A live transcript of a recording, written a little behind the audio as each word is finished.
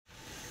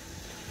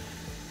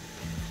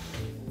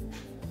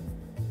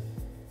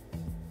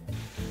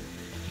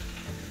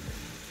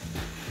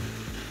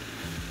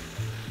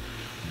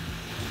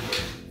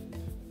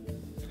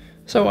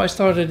So I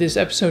started this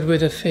episode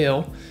with a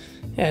fail,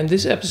 and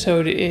this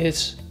episode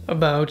is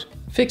about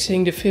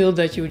fixing the fail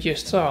that you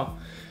just saw.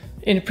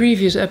 In the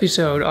previous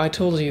episode I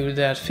told you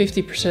that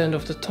 50%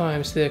 of the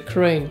times the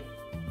crane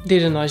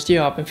did a nice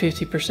job and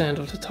 50%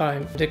 of the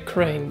time the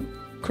crane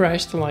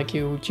crashed like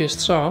you just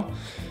saw.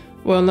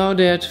 Well, now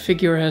that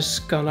figure has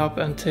gone up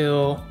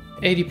until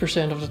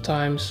 80% of the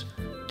times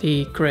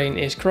the crane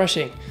is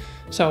crashing.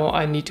 So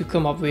I need to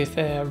come up with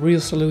a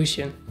real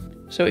solution.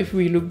 So if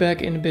we look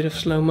back in a bit of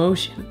slow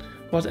motion,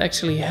 what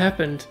actually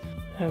happened,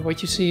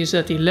 what you see is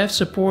that the left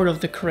support of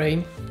the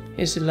crane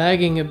is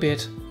lagging a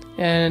bit,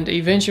 and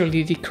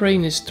eventually the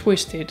crane is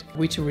twisted,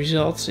 which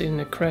results in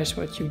a crash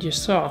what you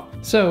just saw.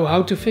 So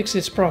how to fix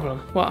this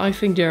problem? Well, I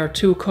think there are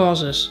two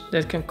causes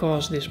that can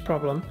cause this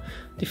problem.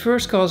 The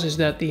first cause is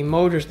that the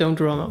motors don't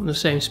run on the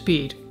same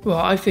speed. Well,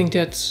 I think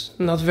that's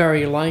not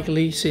very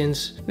likely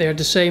since they're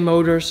the same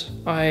motors.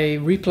 I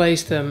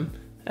replaced them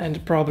and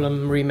the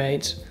problem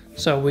remains.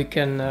 So we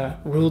can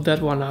rule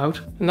that one out.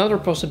 Another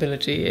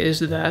possibility is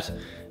that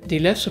the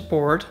left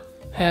support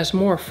has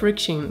more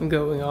friction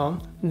going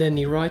on than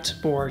the right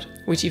support,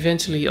 which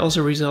eventually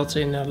also results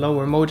in a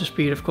lower motor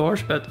speed, of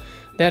course, but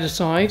that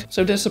aside.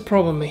 So that's the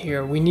problem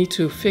here. We need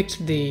to fix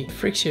the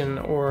friction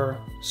or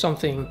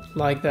something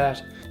like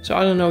that. So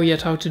I don't know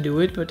yet how to do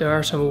it, but there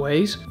are some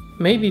ways.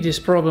 Maybe this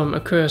problem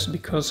occurs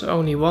because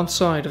only one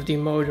side of the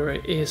motor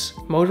is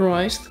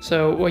motorized.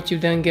 So what you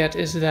then get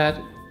is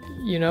that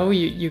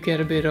you get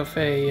a bit of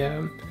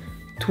a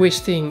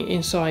twisting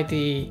inside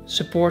the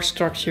support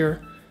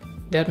structure.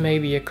 That may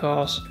be a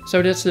cause.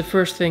 So that's the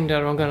first thing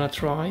that I'm gonna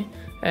try.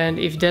 And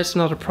if that's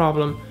not a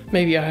problem,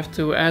 maybe I have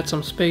to add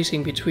some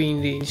spacing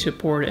between the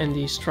support and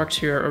the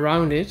structure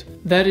around it.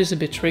 That is a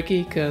bit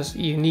tricky because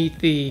you need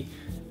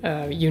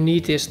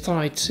this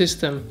tight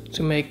system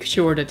to make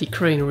sure that the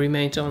crane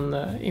remains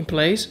in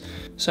place.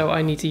 So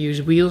I need to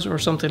use wheels or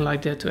something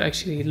like that to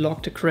actually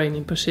lock the crane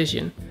in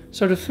position.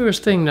 So the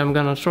first thing that I'm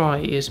gonna try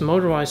is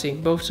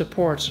motorizing both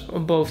supports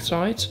on both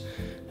sides,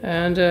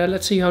 and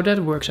let's see how that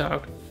works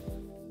out.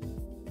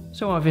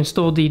 So I've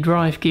installed the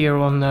drive gear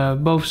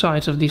on both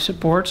sides of the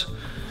support,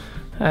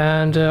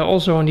 and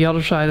also on the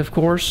other side, of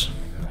course.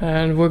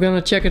 And we're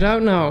gonna check it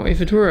out now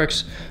if it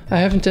works. I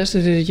haven't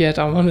tested it yet.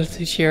 I wanted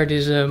to share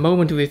this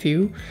moment with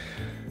you.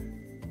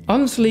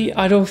 Honestly,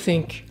 I don't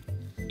think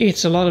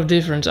it's a lot of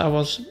difference. I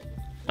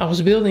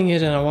was building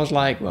it and I was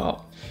like,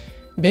 well,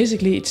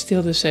 basically it's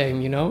still the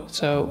same,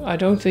 So I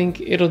don't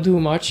think it'll do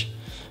much,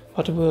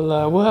 but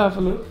we'll have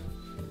a look.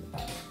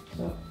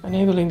 So,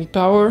 enabling the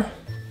power.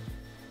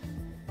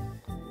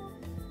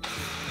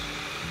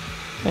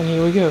 And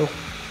here we go.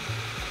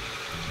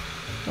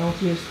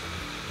 Just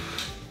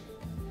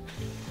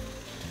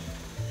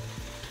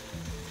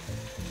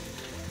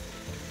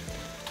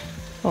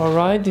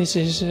alright, this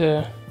is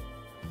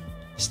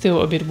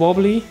still a bit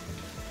wobbly.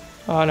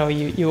 Oh no,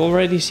 you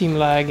already seem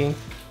lagging.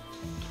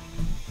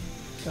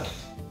 So,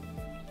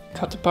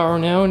 cut the power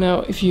now.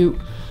 Now if you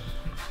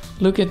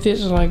look at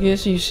this like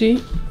this, you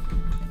see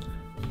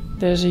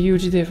there's a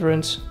huge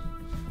difference.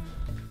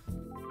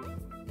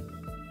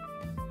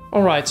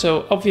 Alright,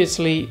 so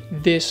obviously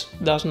this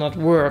does not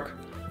work,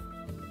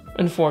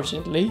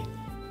 unfortunately,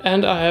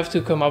 and I have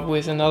to come up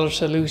with another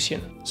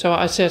solution. So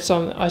I said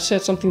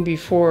something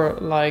before,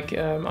 like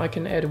I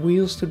can add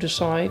wheels to the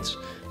sides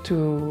to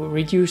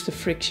reduce the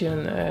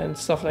friction and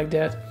stuff like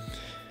that.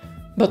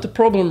 But the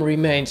problem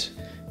remains,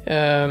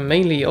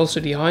 mainly also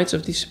the heights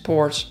of the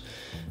supports,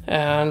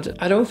 and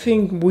I don't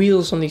think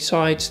wheels on the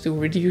sides to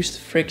reduce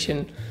the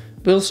friction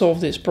will solve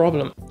this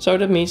problem. So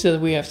that means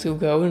that we have to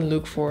go and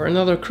look for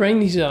another crane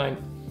design.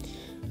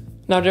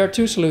 Now there are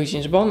two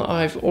solutions. One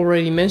I've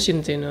already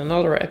mentioned in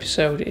another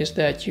episode is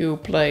that you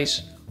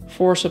place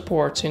 4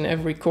 supports in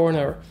every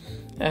corner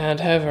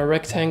and have a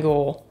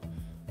rectangle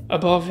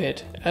above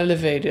it,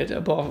 elevated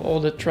above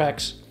all the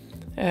tracks.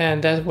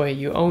 And that way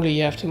you only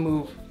have to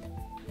move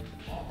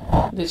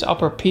this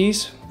upper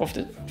piece of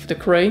the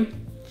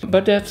crane.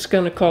 But that's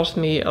gonna cost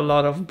me a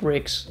lot of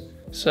bricks.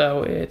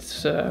 So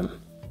it's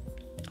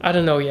I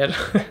don't know yet.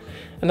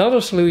 Another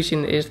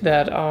solution is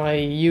that I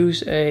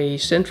use a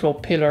central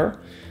pillar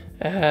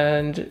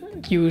and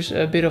use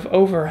a bit of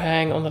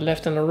overhang on the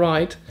left and the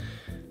right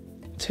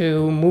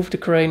to move the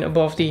crane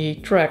above the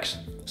tracks.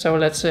 So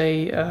let's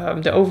say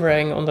the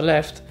overhang on the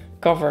left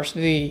covers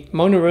the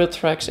monorail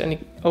tracks and the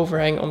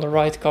overhang on the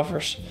right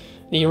covers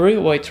the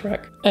railway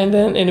track. And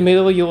then in the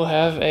middle you'll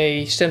have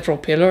a central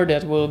pillar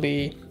that will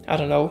be, I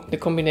don't know, the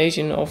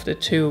combination of the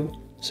two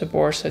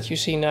supports that you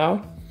see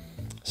now.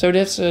 So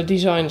that's a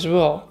design as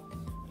well.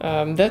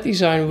 That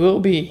design will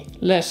be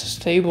less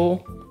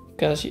stable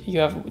because you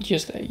have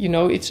just,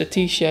 it's a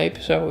T-shape,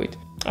 so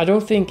I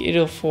don't think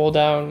it'll fall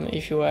down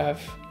if you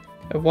have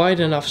a wide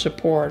enough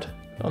support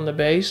on the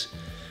base,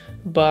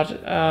 but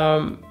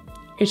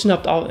it's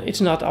not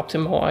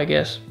optimal, I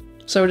guess.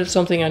 So that's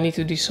something I need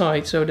to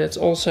decide. So that's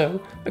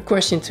also a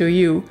question to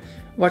you.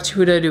 What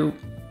should I do?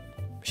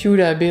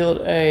 Should I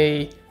build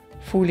a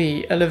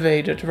fully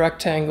elevated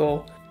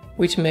rectangle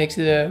which makes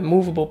the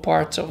movable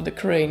parts of the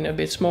crane a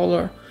bit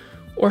smaller?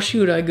 Or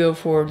should I go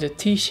for the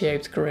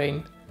T-shaped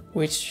crane,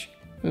 which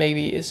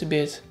maybe is a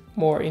bit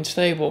more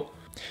unstable?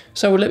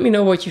 So let me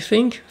know what you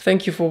think.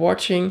 Thank you for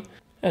watching,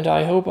 and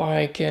I hope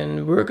I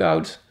can work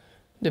out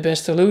the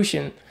best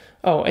solution.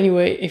 Oh,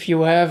 anyway, if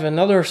you have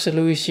another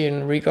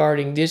solution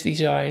regarding this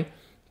design,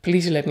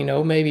 please let me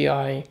know. Maybe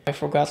I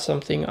forgot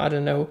something, I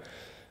don't know.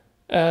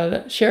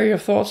 Share your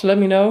thoughts, let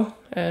me know,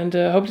 and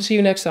hope to see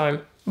you next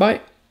time.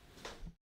 Bye!